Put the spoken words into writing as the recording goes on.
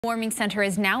Warming Center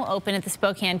is now open at the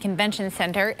Spokane Convention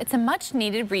Center. It's a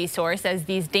much-needed resource as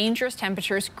these dangerous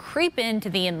temperatures creep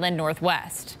into the inland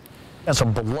Northwest. That's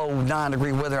some below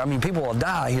 9-degree weather. I mean, people will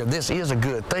die here. This is a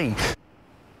good thing.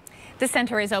 The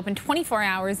center is open 24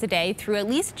 hours a day through at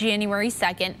least January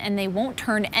 2nd, and they won't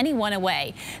turn anyone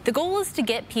away. The goal is to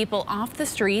get people off the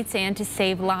streets and to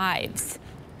save lives.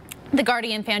 The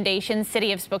Guardian Foundation,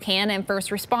 City of Spokane, and first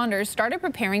responders started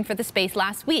preparing for the space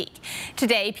last week.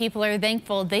 Today, people are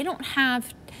thankful they don't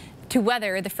have to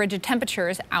weather the frigid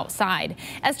temperatures outside.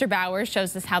 Esther Bowers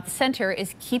shows us how the center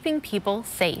is keeping people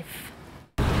safe.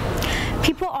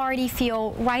 People already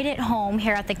feel right at home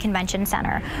here at the convention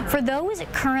center. For those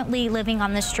currently living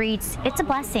on the streets, it's a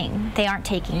blessing they aren't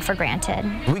taking for granted.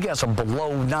 We got some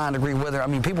below 9-degree weather. I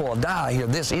mean, people will die here.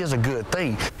 This is a good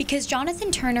thing. Because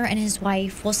Jonathan Turner and his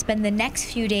wife will spend the next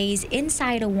few days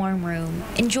inside a warm room,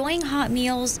 enjoying hot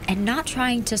meals and not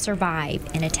trying to survive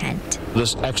in a tent.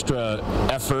 This extra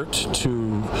effort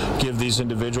to give these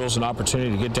individuals an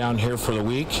opportunity to get down here for the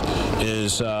week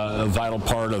is a vital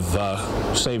part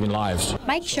of saving lives.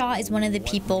 Mike Shaw is one of the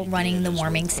people running the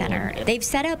warming center. They've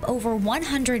set up over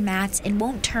 100 mats and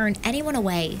won't turn anyone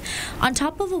away. On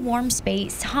top of a warm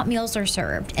space, hot meals are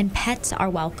served and pets are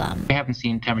welcome. We haven't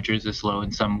seen temperatures this low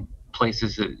in some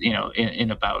places,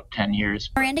 in about 10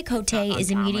 years. Miranda Cote is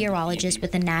a meteorologist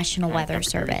with the National Weather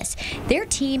Service. Their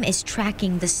team is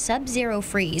tracking the sub-zero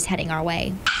freeze heading our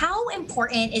way. How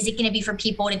important is it going to be for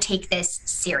people to take this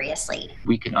seriously?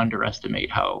 We can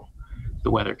underestimate how the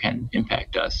weather can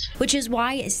impact us. Which is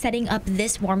why setting up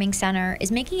this warming center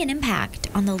is making an impact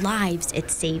on the lives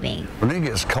it's saving. When it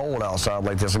gets cold outside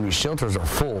like this, I mean, shelters are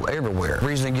full everywhere. The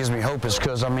reason it gives me hope is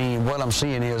because, I mean, what I'm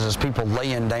seeing is people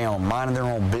laying down, minding their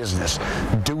own business,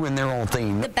 doing their own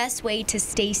thing. The best way to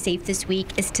stay safe this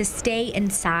week is to stay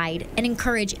inside and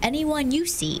encourage anyone you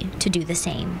see to do the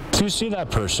same. If you see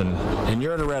that person and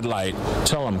you're at a red light,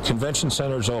 tell them convention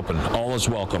center's open, all is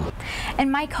welcome.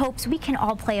 And Mike hopes we can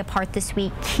all play a part this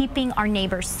week, keeping our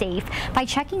neighbors safe by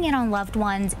checking in on loved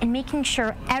ones and making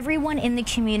sure everyone in the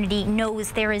community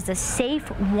knows there is a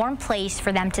safe, warm place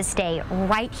for them to stay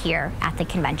right here at the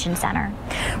convention center.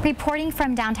 Reporting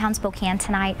from downtown Spokane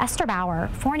tonight, Esther Bauer,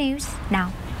 4 News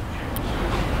Now.